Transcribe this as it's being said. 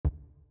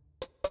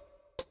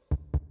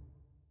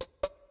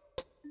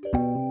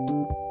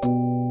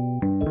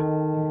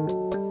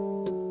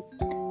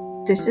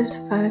This is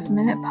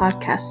 5-Minute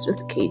Podcasts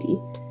with Katie,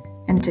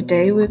 and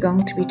today we're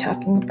going to be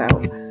talking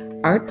about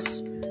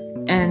arts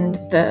and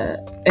the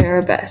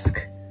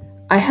arabesque.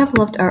 I have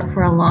loved art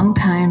for a long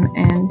time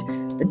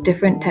and the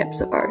different types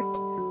of art.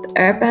 The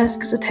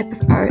arabesque is a type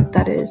of art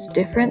that is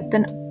different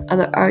than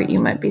other art you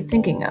might be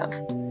thinking of,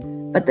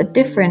 but the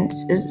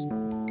difference in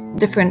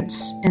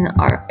the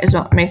art is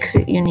what makes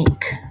it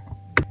unique.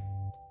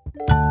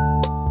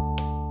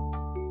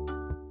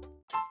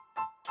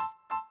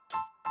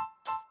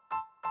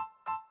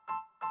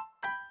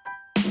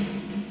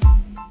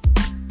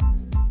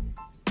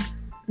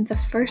 The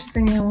first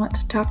thing I want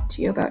to talk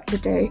to you about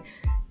today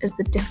is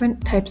the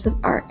different types of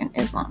art in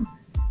Islam.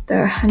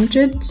 There are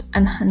hundreds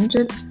and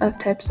hundreds of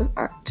types of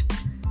art.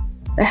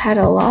 They had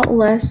a lot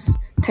less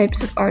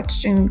types of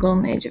arts during the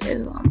Golden Age of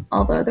Islam.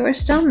 Although there were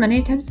still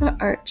many types of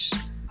arts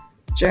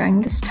during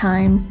this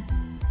time,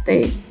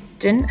 they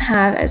didn't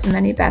have as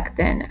many back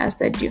then as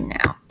they do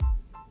now.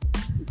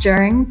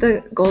 During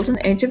the Golden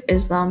Age of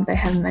Islam, they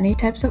had many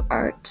types of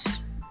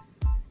arts.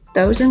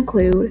 Those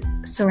include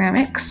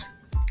ceramics,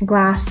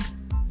 glass,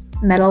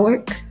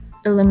 metalwork,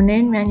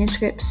 illuminated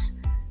manuscripts,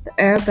 the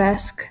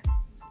arabesque,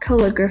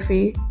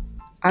 calligraphy,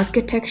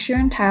 architecture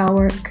and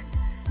tilework,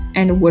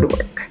 and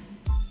woodwork.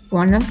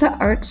 One of the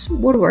arts,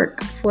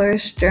 woodwork,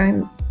 flourished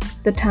during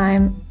the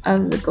time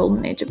of the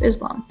Golden Age of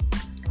Islam.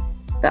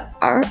 The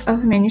art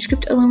of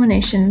manuscript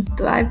illumination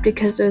thrived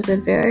because it was a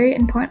very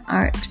important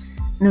art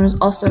and it was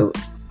also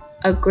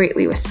a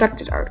greatly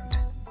respected art.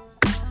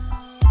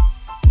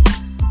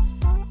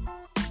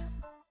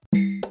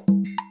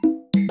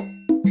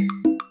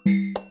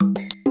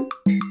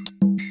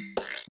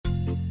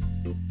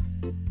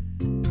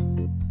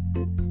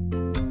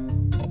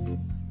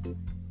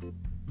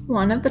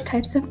 One of the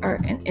types of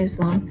art in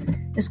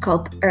Islam is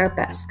called the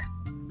arabesque.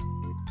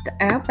 The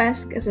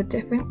arabesque is a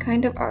different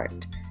kind of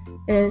art.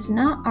 It is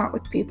not art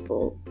with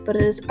people, but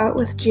it is art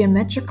with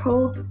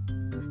geometrical,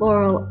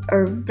 floral,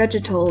 or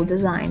vegetal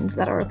designs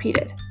that are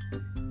repeated.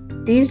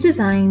 These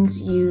designs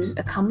use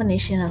a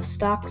combination of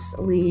stalks,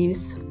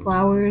 leaves,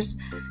 flowers,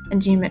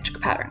 and geometric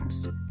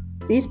patterns.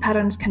 These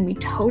patterns can be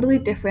totally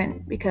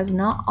different because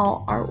not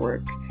all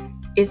artwork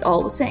is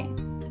all the same.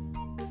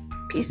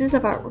 Pieces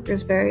of artwork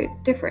is very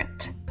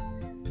different.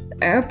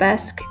 The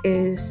arabesque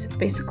is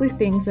basically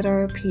things that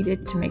are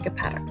repeated to make a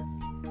pattern.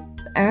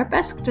 The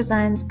arabesque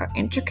designs are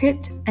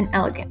intricate and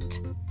elegant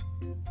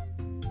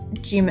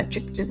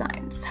geometric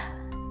designs.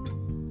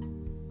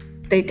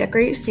 They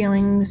decorate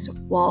ceilings,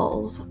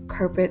 walls,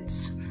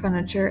 carpets,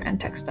 furniture, and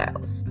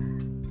textiles.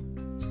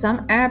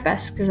 Some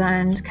arabesque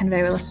designs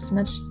convey religious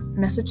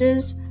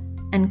messages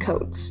and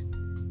codes.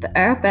 The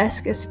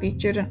arabesque is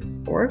featured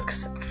in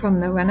works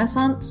from the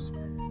Renaissance,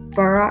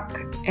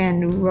 Baroque,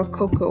 and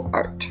Rococo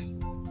art.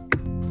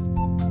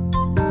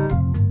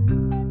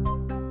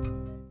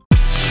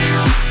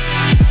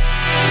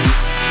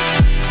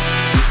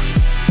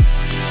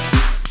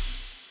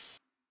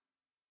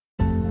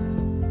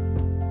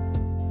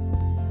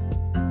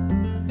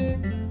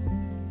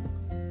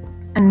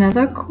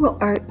 Another cool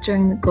art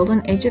during the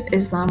Golden Age of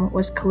Islam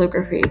was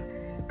calligraphy.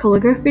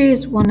 Calligraphy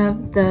is one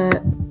of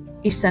the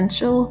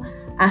essential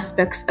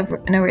aspects of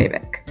an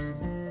Arabic.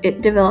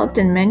 It developed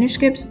in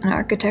manuscripts and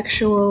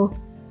architectural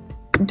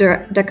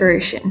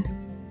decoration.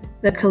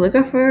 The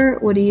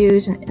calligrapher would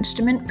use an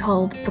instrument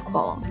called the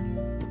qalam.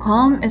 The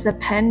qalam is a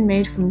pen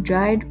made from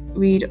dried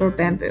reed or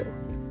bamboo.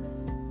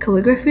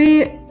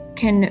 Calligraphy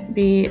can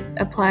be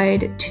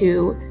applied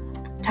to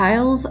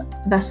tiles,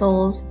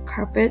 vessels,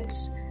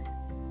 carpets,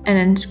 and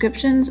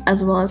inscriptions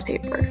as well as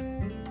paper.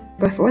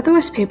 Before there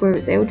was paper,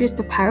 they would use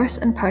papyrus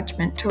and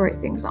parchment to write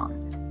things on.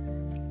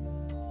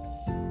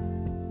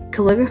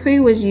 Calligraphy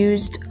was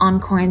used on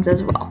coins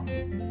as well.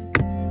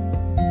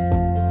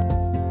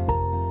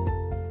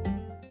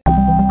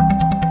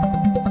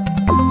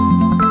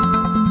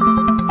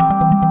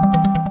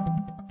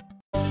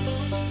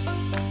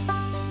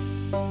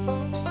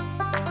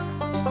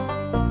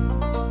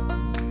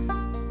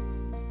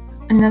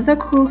 Another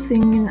cool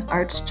thing in the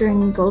arts during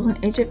the Golden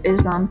Age of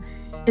Islam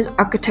is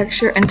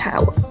architecture and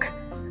tilework.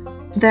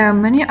 There are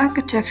many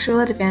architectural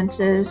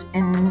advances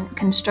in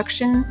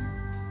construction.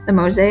 The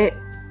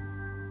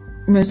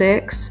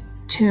mosaics,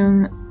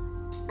 tomb,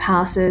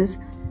 palaces,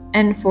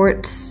 and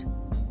forts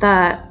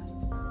that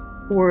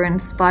were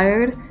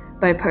inspired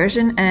by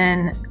Persian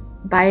and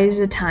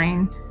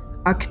Byzantine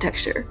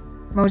architecture.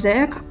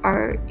 Mosaic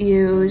art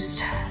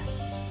used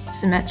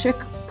symmetric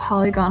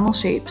polygonal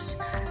shapes,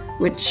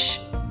 which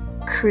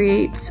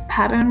creates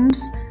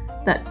patterns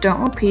that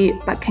don't repeat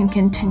but can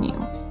continue.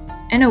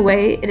 In a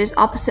way, it is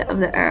opposite of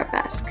the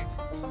arabesque.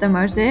 The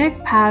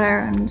mosaic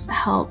patterns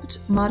helped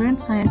modern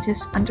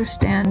scientists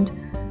understand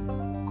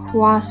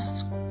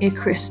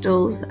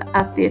quasi-crystals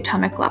at the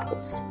atomic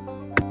levels.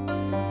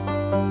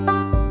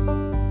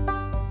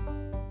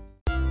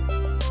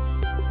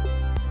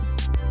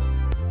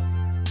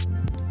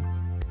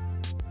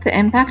 The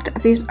impact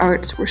of these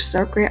arts were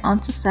so great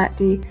on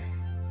society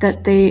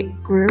that they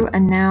grew,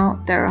 and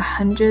now there are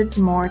hundreds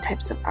more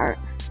types of art,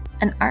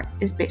 and art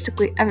is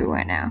basically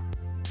everywhere now.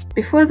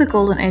 Before the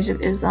golden age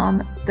of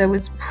Islam, there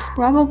was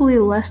probably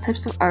less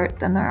types of art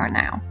than there are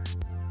now.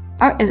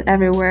 Art is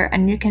everywhere,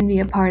 and you can be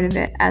a part of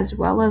it as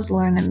well as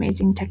learn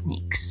amazing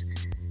techniques.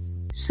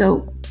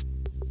 So,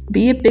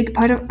 be a big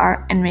part of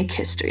art and make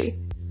history.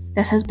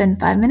 This has been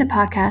 5 Minute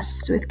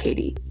Podcasts with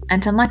Katie.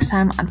 Until next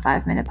time on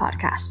 5 Minute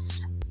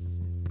Podcasts.